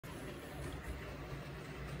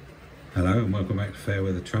Hello and welcome back to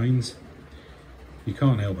Fairweather Trains. You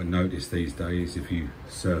can't help but notice these days, if you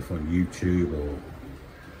surf on YouTube or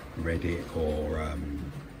Reddit or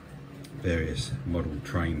various model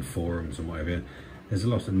train forums and whatever, there's a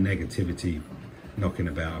lot of negativity knocking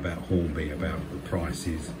about Hornby, about the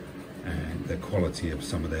prices and the quality of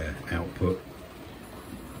some of their output.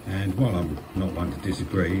 And while I'm not one to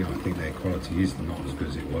disagree, I think their quality is not as good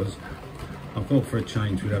as it was. I thought for a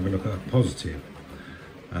change we'd have a look at a positive.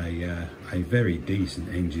 A very decent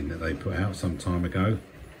engine that they put out some time ago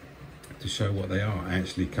to show what they are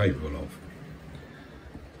actually capable of.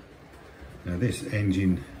 Now this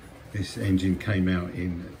engine came out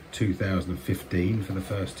in 2015 for the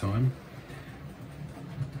first time,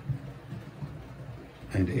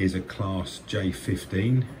 and it is a Class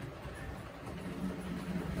J15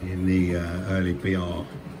 in the early BR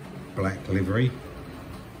black livery.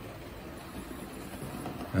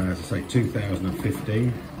 As I say,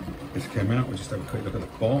 2015 this came out. We'll just have a quick look at the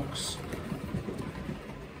box.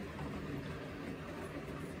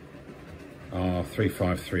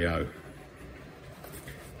 3530,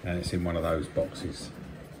 and it's in one of those boxes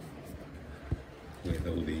with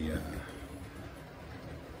all the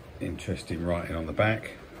interesting writing on the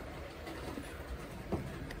back,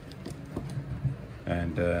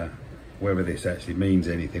 and whether this actually means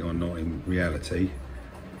anything or not in reality,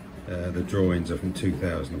 the drawings are from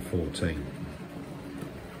 2014.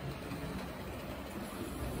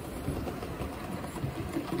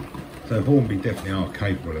 So Hornby definitely are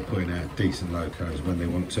capable of putting out decent locos when they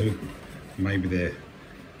want to. Maybe they're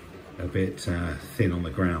a bit thin on the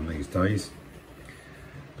ground these days.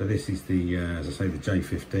 But this is the, as I say, the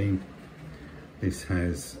J15. This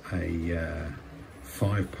has a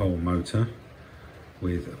 5-pole motor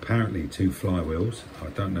with apparently 2 flywheels. I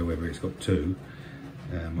don't know whether it's got 2.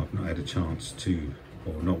 I've not had a chance to,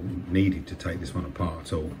 or not needed to take this one apart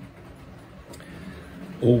at all.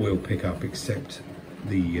 All wheel pickup except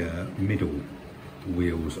the middle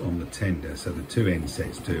wheels on the tender, so the 2 end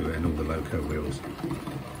sets do, and all the loco wheels.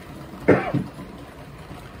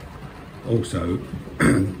 Also,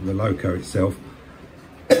 the loco itself,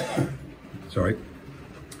 sorry,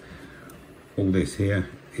 all this here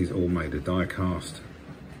is all made of die cast,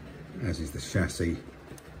 as is the chassis.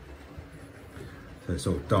 So it's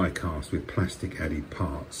all die cast with plastic added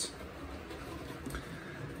parts.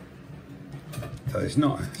 So it's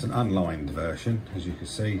an unlined version, as you can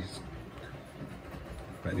see,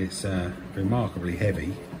 but it's remarkably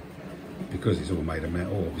heavy because it's all made of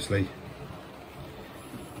metal, obviously. You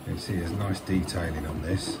can see there's nice detailing on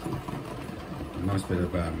this. A nice bit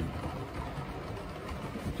of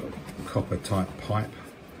copper type pipe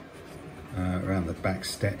around the back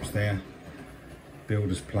steps there.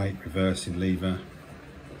 Builder's plate, reversing lever,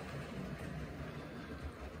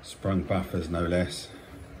 sprung buffers no less.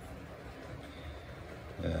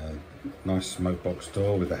 Nice smoke box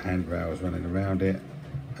door with the handrails running around it,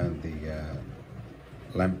 and the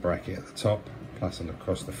lamp bracket at the top, plus and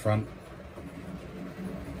across the front.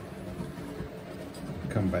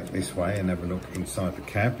 Come back this way and have a look inside the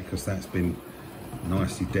cab, because that's been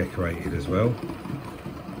nicely decorated as well,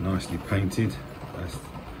 nicely painted.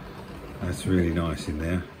 That's really nice in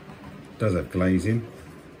there. It does have glazing.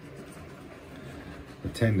 The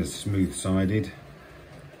tender's smooth sided,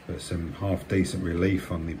 but some half decent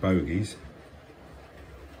relief on the bogies.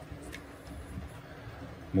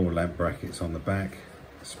 More lamp brackets on the back,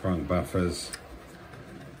 sprung buffers,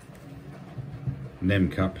 NEM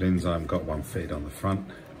couplings. I haven't got one fitted on the front.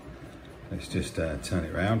 Let's just turn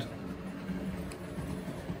it around.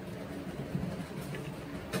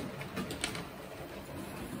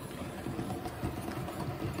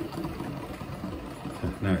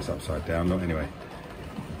 Now it's upside down, look, anyway.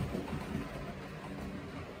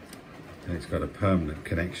 And it's got a permanent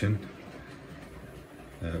connection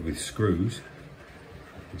with screws,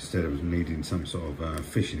 instead of needing some sort of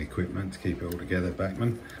fishing equipment to keep it all together,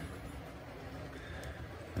 backman.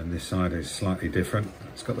 And this side is slightly different.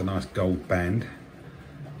 It's got the nice gold band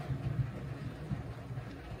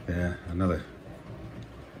there, another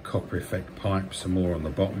copper effect pipe, some more on the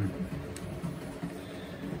bottom.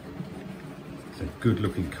 It's a good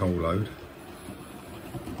looking coal load,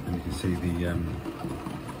 and you can see the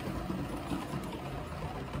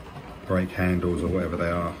brake handles, or whatever they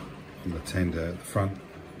are, on the tender at the front.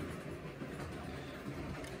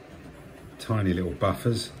 Tiny little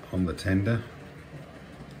buffers on the tender.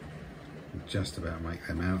 Just about make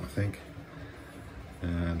them out, I think.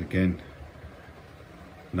 And again,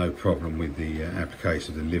 no problem with the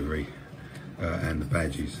application of the livery and the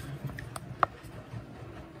badges.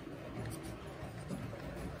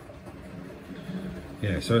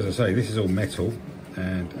 Yeah, so as I say, this is all metal.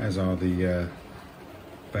 and as are the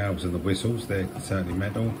valves and the whistles. They're certainly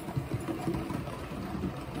metal.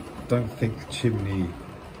 Don't think the chimney,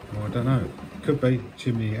 well, I don't know, could be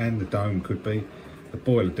chimney, and the dome could be. The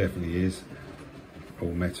boiler definitely is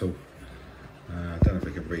all metal. I don't know if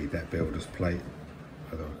I can read that builder's plate,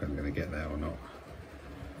 whether I'm going to get that or not.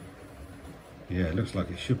 Yeah, it looks like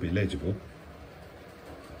it should be legible.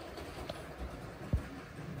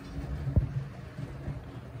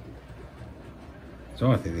 So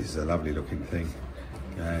I think this is a lovely looking thing,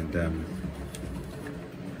 and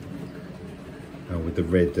with the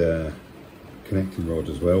red connecting rod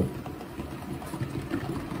as well.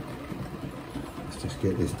 Let's just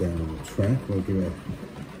get this down on the track. We'll give it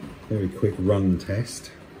a very quick run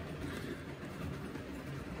test.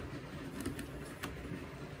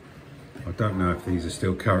 I don't know if these are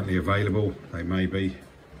still currently available. They may be,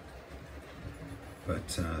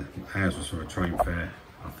 but ours was from a train fair,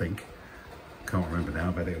 I think. Can't remember now,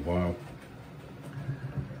 I've had it a while.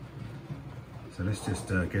 So let's just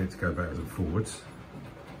get it to go backwards and forwards.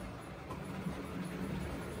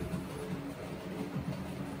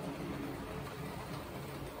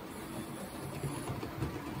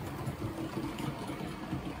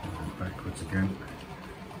 Backwards again.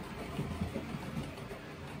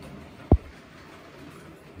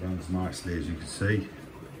 Runs nicely, as you can see.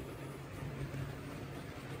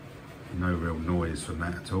 No real noise from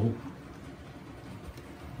that at all.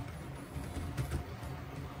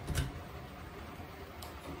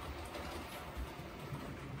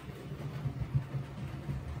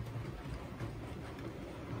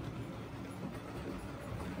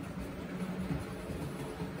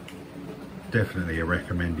 Definitely a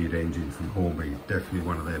recommended engine from Hornby, definitely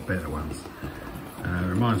one of their better ones.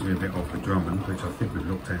 Reminds me a bit of the Drummond, which I think we've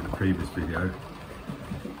looked at in the previous video,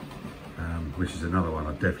 which is another one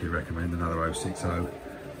I definitely recommend, another 060.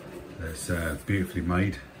 That's beautifully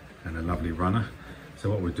made and a lovely runner. So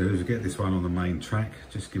what we'll do is we'll get this one on the main track,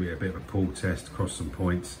 just give it a bit of a pull test, cross some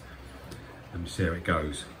points, and see how it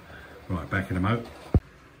goes. Right, back in a mo.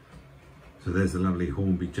 So there's the lovely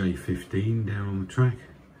Hornby J15 down on the track.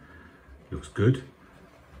 Looks good.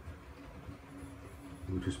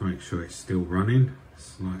 We'll just make sure it's still running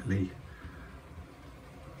slightly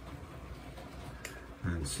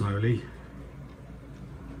and slowly.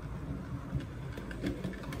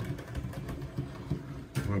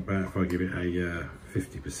 What about if I give it a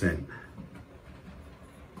 50%?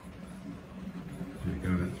 There we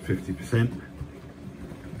go, that's 50%.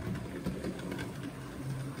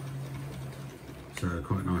 So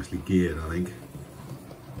quite nicely geared, I think.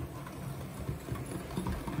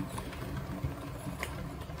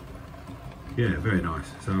 Yeah, very nice.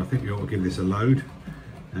 So I think we ought to give this a load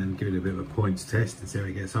and give it a bit of a points test and see how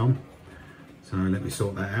it gets on. So let me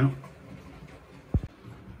sort that out.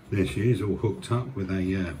 There she is, all hooked up with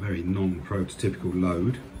a very non-prototypical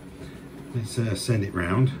load. Let's send it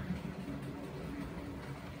round.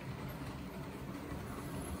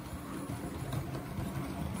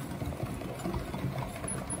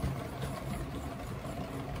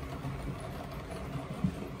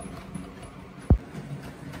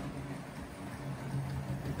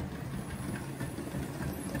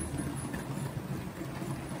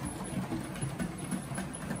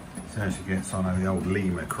 How she gets on over the old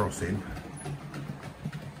Lima crossing.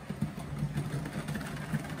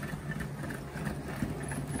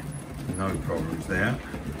 No problems there.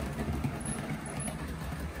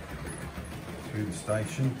 Through the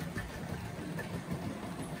station.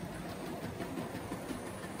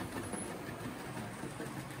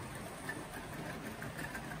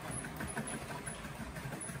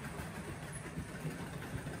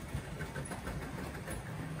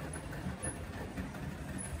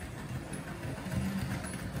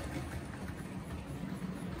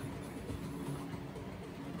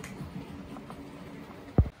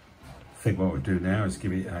 I think what we'll do now is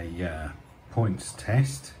give it a points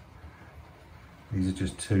test. These are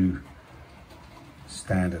just two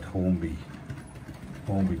standard Hornby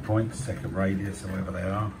points, second radius, or whatever they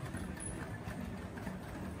are.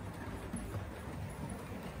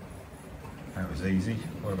 That was easy.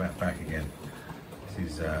 What about back again?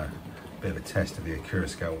 This is a bit of a test of the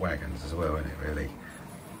Accurascale wagons as well, isn't it, really?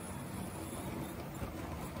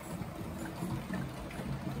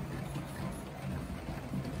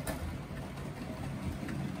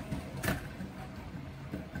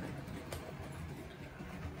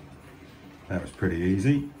 That was pretty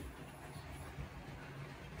easy.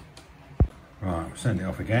 Right, we'll send it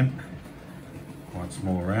off again. Once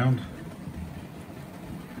more round.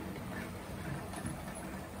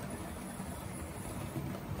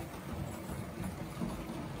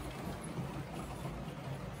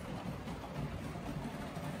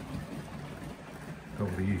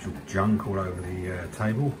 all the usual junk all over the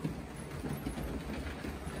table.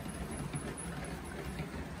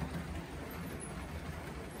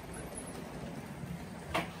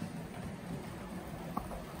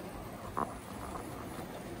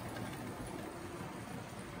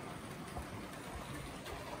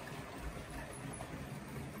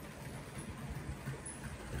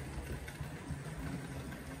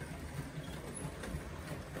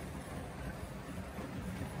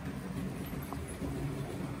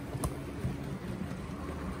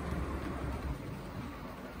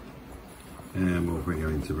 And we'll bring her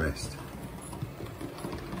into rest.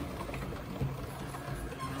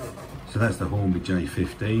 So that's the Hornby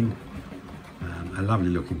J15, a lovely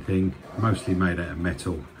looking thing, mostly made out of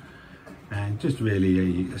metal, and just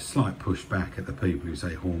really a slight push back at the people who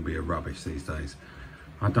say Hornby are rubbish these days.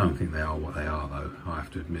 I don't think they are what they are though, I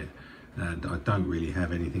have to admit, and I don't really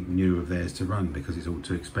have anything new of theirs to run because it's all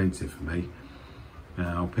too expensive for me.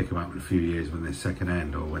 I'll pick them up in a few years when they're second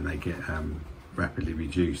hand or when they get rapidly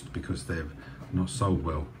reduced because they've not sold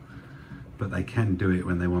well, but they can do it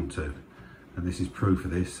when they want to, and this is proof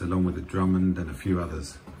of this, along with the Drummond and a few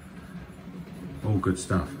others. All good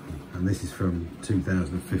stuff, and this is from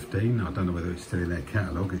 2015. I don't know whether it's still in their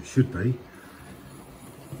catalogue. It should be,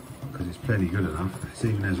 because it's plenty good enough. It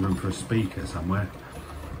even has room for a speaker somewhere.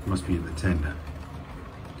 It must be in the tender.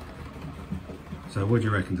 So what do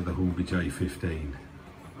you reckon to the Hornby J15?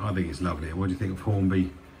 I think it's lovely. And what do you think of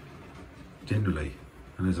Hornby generally?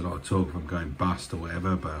 And there's a lot of talk of them going bust or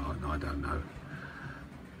whatever, but I don't know.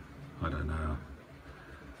 I don't know.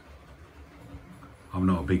 I'm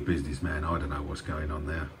not a big businessman. I don't know what's going on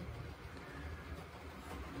there.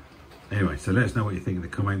 Anyway, so let us know what you think in the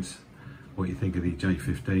comments, what you think of the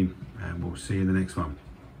J15, and we'll see you in the next one.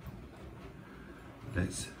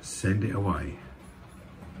 Let's send it away.